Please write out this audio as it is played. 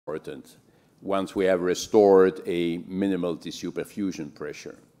important once we have restored a minimal tissue perfusion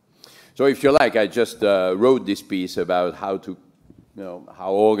pressure. So if you like, I just wrote this piece about how to,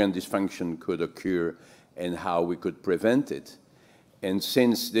 how organ dysfunction could occur and how we could prevent it. And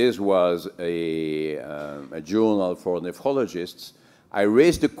since this was a journal for nephrologists, I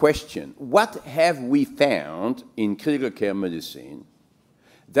raised the question, what have we found in critical care medicine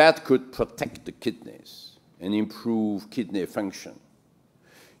that could protect the kidneys and improve kidney function?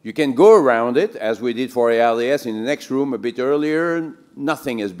 You can go around it, as we did for ARDS in the next room a bit earlier.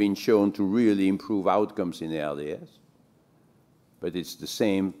 Nothing has been shown to really improve outcomes in ARDS. But it's the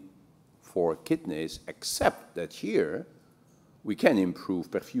same for kidneys, except that here we can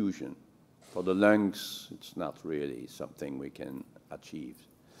improve perfusion. For the lungs, it's not really something we can achieve.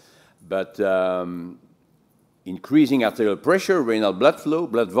 But increasing arterial pressure, renal blood flow,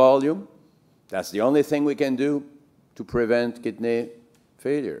 blood volume, that's the only thing we can do to prevent kidney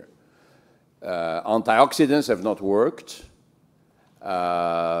failure. Antioxidants have not worked.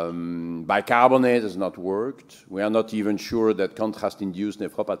 Bicarbonate has not worked. We are not even sure that contrast-induced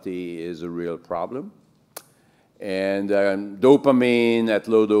nephropathy is a real problem. And dopamine at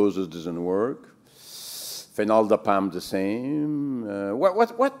low doses doesn't work. Phenoldiazepam the same.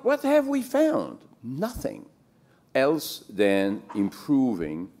 What have we found? Nothing else than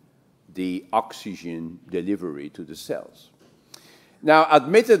improving the oxygen delivery to the cells. Now,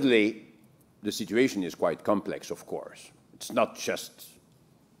 admittedly, the situation is quite complex, of course. It's not just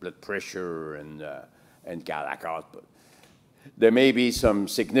blood pressure and cardiac output. There may be some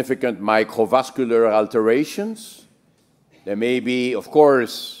significant microvascular alterations. There may be, of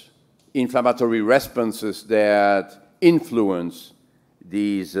course, inflammatory responses that influence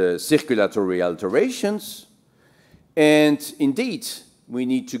these circulatory alterations. And indeed, we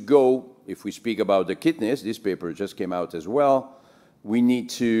need to go, if we speak about the kidneys, this paper just came out as well, we need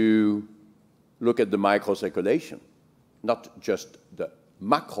to look at the microcirculation, not just the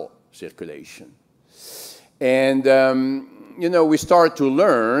macrocirculation. And, we start to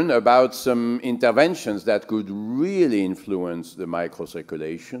learn about some interventions that could really influence the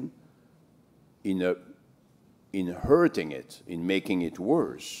microcirculation in hurting it, in making it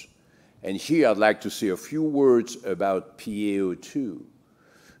worse. And here I'd like to say a few words about PaO2,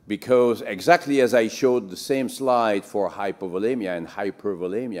 because exactly as I showed the same slide for hypovolemia and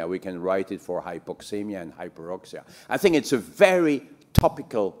hypervolemia, we can write it for hypoxemia and hyperoxia. I think it's a very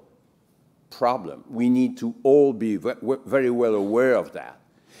topical problem. We need to all be very well aware of that.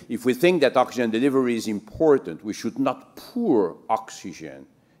 If we think that oxygen delivery is important, we should not pour oxygen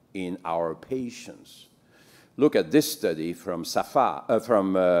in our patients. Look at this study from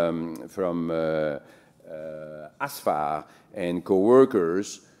Asfar and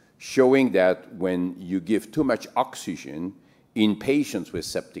co-workers showing that when you give too much oxygen in patients with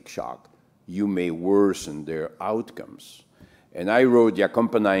septic shock, you may worsen their outcomes. And I wrote the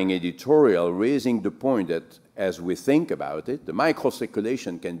accompanying editorial raising the point that as we think about it, the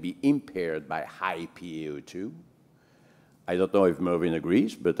microcirculation can be impaired by high PaO2. I don't know if Mervyn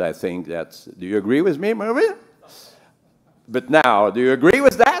agrees, but I think that's, do you agree with me, Mervyn? But now, do you agree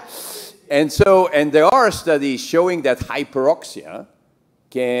with that? And there are studies showing that hyperoxia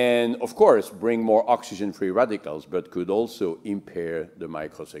can, of course, bring more oxygen-free radicals, but could also impair the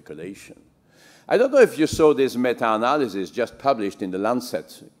microcirculation. I don't know if you saw this meta-analysis just published in The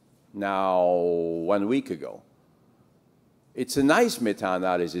Lancet now 1 week ago. It's a nice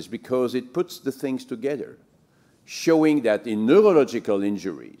meta-analysis because it puts the things together, showing that in neurological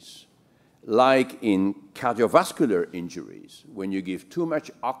injuries, like in cardiovascular injuries, when you give too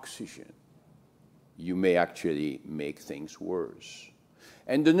much oxygen, you may actually make things worse.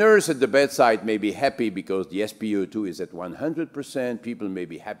 And the nurse at the bedside may be happy because the SpO2 is at 100%. People may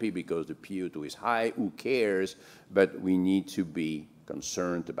be happy because the PO2 is high. Who cares? But we need to be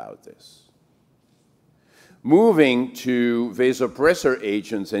concerned about this. Moving to vasopressor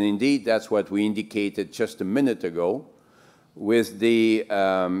agents, and indeed that's what we indicated just a minute ago, with the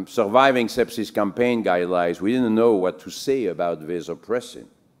Surviving Sepsis Campaign guidelines, we didn't know what to say about vasopressin.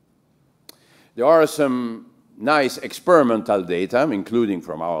 There are some nice experimental data, including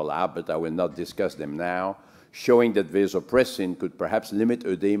from our lab, but I will not discuss them now, showing that vasopressin could perhaps limit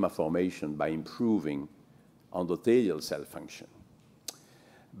edema formation by improving endothelial cell function.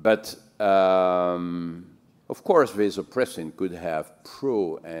 But, of course, vasopressin could have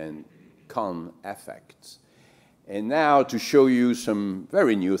pro and con effects. And now to show you some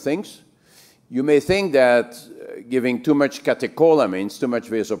very new things, you may think that giving too much catecholamines, too much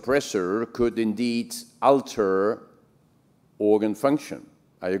vasopressor, could indeed alter organ function.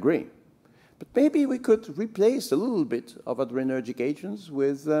 I agree. But maybe we could replace a little bit of adrenergic agents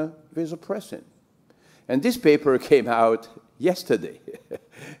with vasopressin. And this paper came out yesterday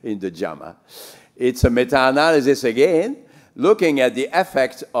in the JAMA. It's a meta-analysis again, looking at the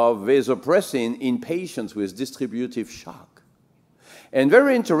effect of vasopressin in patients with distributive shock. And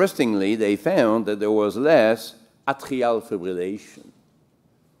very interestingly, they found that there was less atrial fibrillation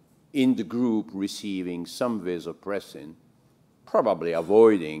in the group receiving some vasopressin, probably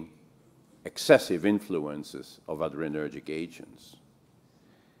avoiding excessive influences of adrenergic agents.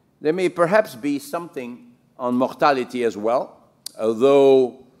 There may perhaps be something on mortality as well,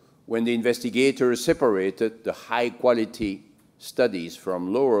 although when the investigators separated the high-quality studies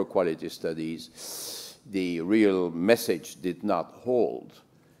from lower-quality studies, the real message did not hold.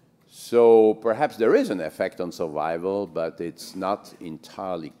 So perhaps there is an effect on survival, but it's not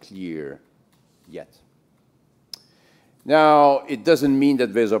entirely clear yet. Now, it doesn't mean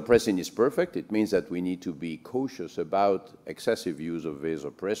that vasopressin is perfect. It means that we need to be cautious about excessive use of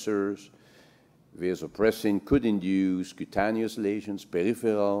vasopressors. Vasopressin could induce cutaneous lesions,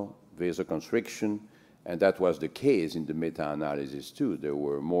 peripheral vasoconstriction, and that was the case in the meta-analysis too. There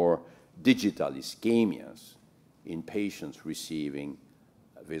were more digital ischemias in patients receiving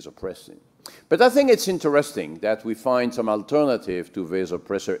vasopressin. But I think it's interesting that we find some alternative to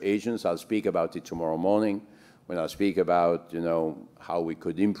vasopressor agents. I'll speak about it tomorrow morning when I speak about, how we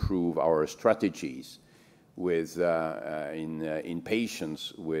could improve our strategies with, in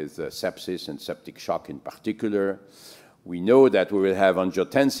patients with sepsis and septic shock in particular. We know that we will have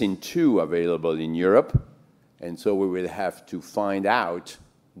angiotensin II available in Europe, and so we will have to find out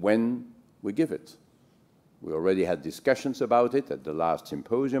when we give it. We already had discussions about it at the last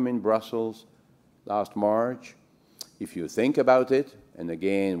symposium in Brussels last March. If you think about it, and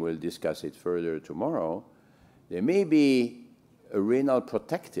again, we'll discuss it further tomorrow, there may be a renal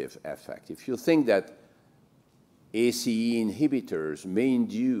protective effect. If you think that ACE inhibitors may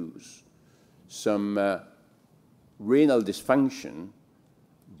induce some renal dysfunction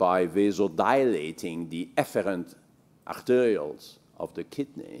by vasodilating the efferent arterioles of the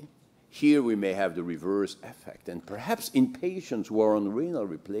kidney, here we may have the reverse effect. And perhaps in patients who are on renal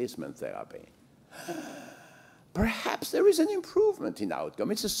replacement therapy, perhaps there is an improvement in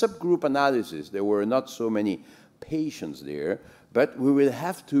outcome. It's a subgroup analysis. There were not so many patients there, but we will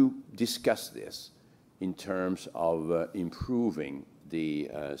have to discuss this in terms of improving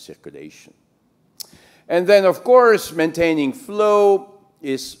the circulation. And then, of course, maintaining flow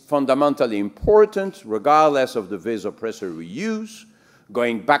is fundamentally important, regardless of the vasopressor we use.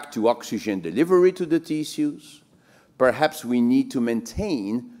 Going back to oxygen delivery to the tissues, perhaps we need to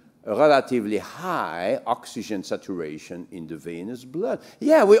maintain a relatively high oxygen saturation in the venous blood.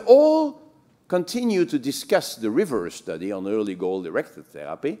 Yeah, we all continue to discuss the RIVER study on early goal-directed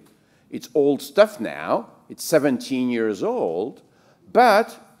therapy. It's old stuff now. It's 17 years old,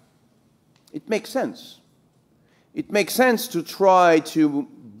 but it makes sense. It makes sense to try to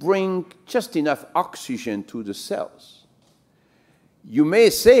bring just enough oxygen to the cells. You may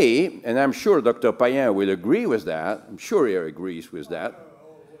say, and I'm sure Dr. Payen will agree with that, I'm sure he agrees with that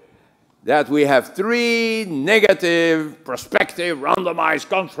we have 3 negative, prospective, randomized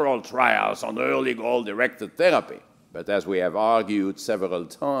control trials on early goal-directed therapy. But as we have argued several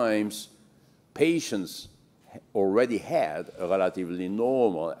times, patients already had a relatively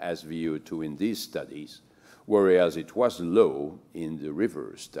normal SVO2 in these studies, whereas it was low in the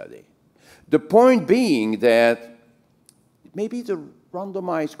RIVER study. The point being that maybe the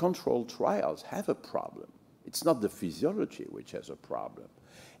randomized control trials have a problem. It's not the physiology which has a problem.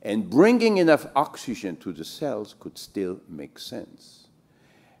 And bringing enough oxygen to the cells could still make sense.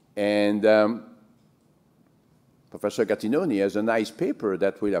 And Professor Gattinoni has a nice paper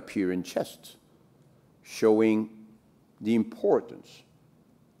that will appear in Chest showing the importance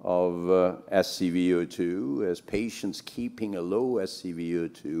of SCVO2 as patients keeping a low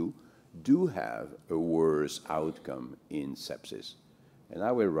SCVO2 do have a worse outcome in sepsis. And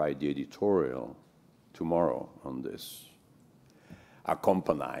I will write the editorial tomorrow on this,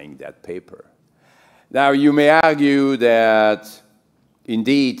 accompanying that paper. Now, you may argue that,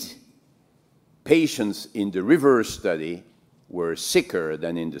 indeed, patients in the RIVER study were sicker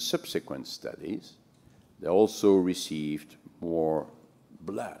than in the subsequent studies. They also received more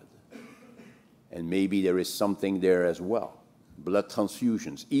blood. And maybe there is something there as well. Blood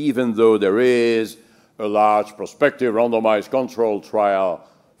transfusions, even though there is a large prospective randomized control trial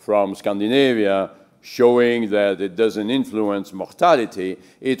from Scandinavia showing that it doesn't influence mortality,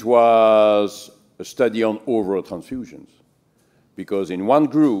 it was a study on overall transfusions. Because in one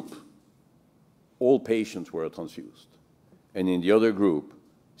group, all patients were transfused. And in the other group,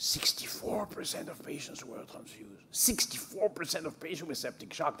 64% of patients were transfused. 64% of patients with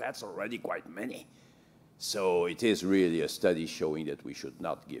septic shock, that's already quite many. So it is really a study showing that we should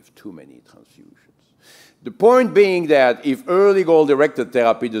not give too many transfusions. The point being that if early goal-directed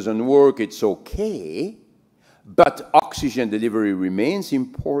therapy doesn't work, it's okay, but oxygen delivery remains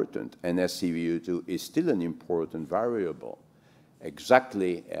important, and SCVO2 is still an important variable,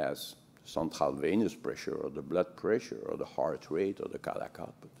 exactly as central venous pressure or the blood pressure or the heart rate or the cardiac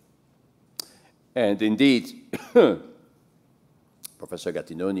output. And indeed, Professor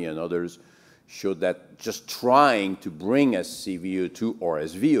Gattinoni and others showed that just trying to bring SCVO2 or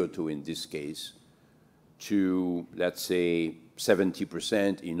SVO2 in this case to, let's say,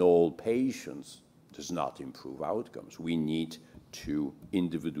 70% in all patients does not improve outcomes. We need to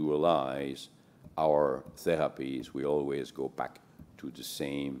individualize our therapies. We always go back to the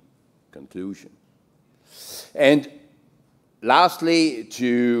same conclusion. And lastly,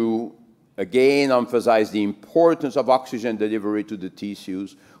 to again emphasize the importance of oxygen delivery to the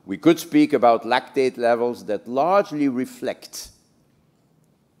tissues, we could speak about lactate levels that largely reflect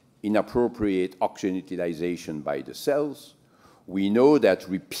inappropriate oxygen utilization by the cells. We know that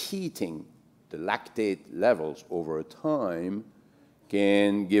repeating the lactate levels over time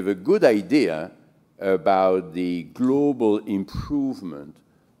can give a good idea about the global improvement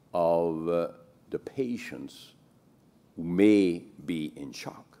of the patients who may be in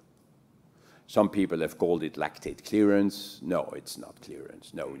shock. Some people have called it lactate clearance. No, it's not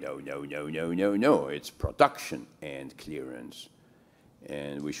clearance. No, no, no, no, no, no, no. It's production and clearance.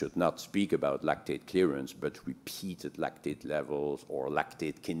 And we should not speak about lactate clearance, but repeated lactate levels or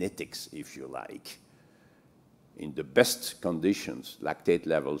lactate kinetics, if you like. In the best conditions, lactate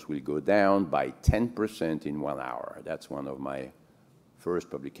levels will go down by 10% in 1 hour. That's one of my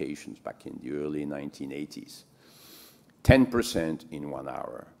first publications back in the early 1980s. 10% in 1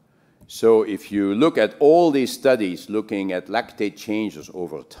 hour. So if you look at all these studies looking at lactate changes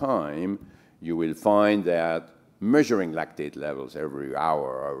over time, you will find that measuring lactate levels every hour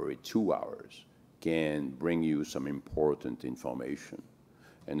or every 2 hours can bring you some important information.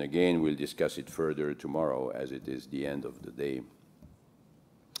 And again, we'll discuss it further tomorrow as it is the end of the day.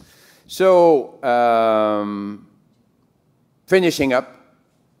 So, finishing up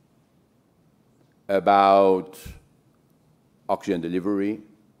about oxygen delivery,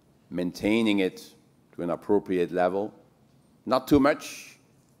 maintaining it to an appropriate level, not too much.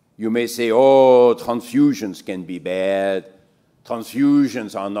 You may say, oh, transfusions can be bad.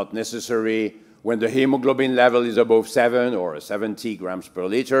 Transfusions are not necessary when the hemoglobin level is above 7 or 70 grams per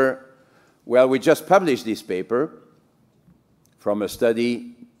liter. Well, we just published this paper from a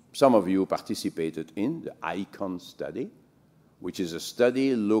study some of you participated in, the ICON study, which is a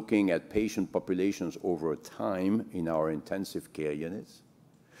study looking at patient populations over time in our intensive care units.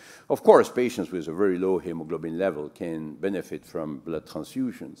 Of course, patients with a very low hemoglobin level can benefit from blood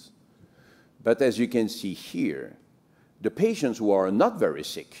transfusions. But as you can see here, the patients who are not very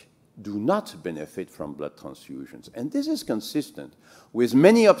sick do not benefit from blood transfusions. And this is consistent with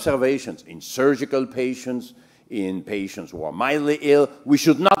many observations in surgical patients, in patients who are mildly ill. We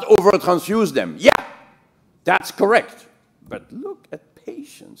should not over-transfuse them. Yeah, that's correct. But look at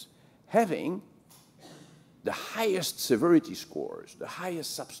patients having the highest severity scores, the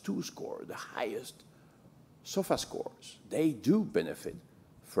highest SAPS-2 score, the highest SOFA scores. They do benefit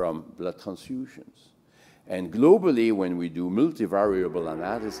from blood transfusions. And globally, when we do multivariable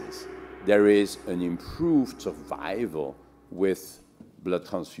analysis, there is an improved survival with blood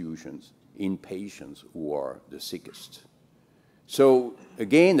transfusions in patients who are the sickest. So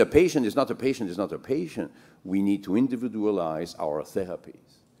again, a patient is not a patient is not a patient. We need to individualize our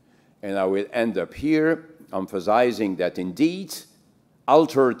therapies. And I will end up here emphasizing that indeed,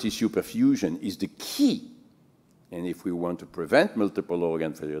 altered tissue perfusion is the key. And if we want to prevent multiple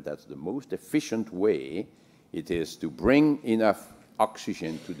organ failure, that's the most efficient way. It is to bring enough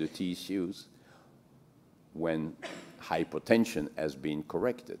oxygen to the tissues when hypotension has been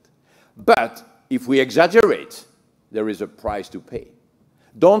corrected. But if we exaggerate, there is a price to pay.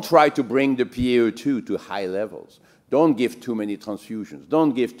 Don't try to bring the PaO2 to high levels. Don't give too many transfusions.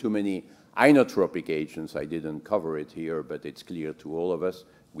 Don't give too many inotropic agents. I didn't cover it here, but it's clear to all of us.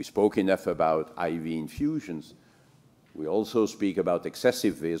 We spoke enough about IV infusions. We also speak about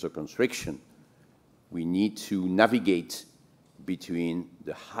excessive vasoconstriction. We need to navigate between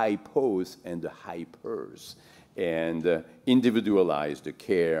the hypos and the hypers and individualize the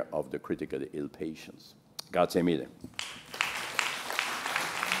care of the critically ill patients. Grazie mille.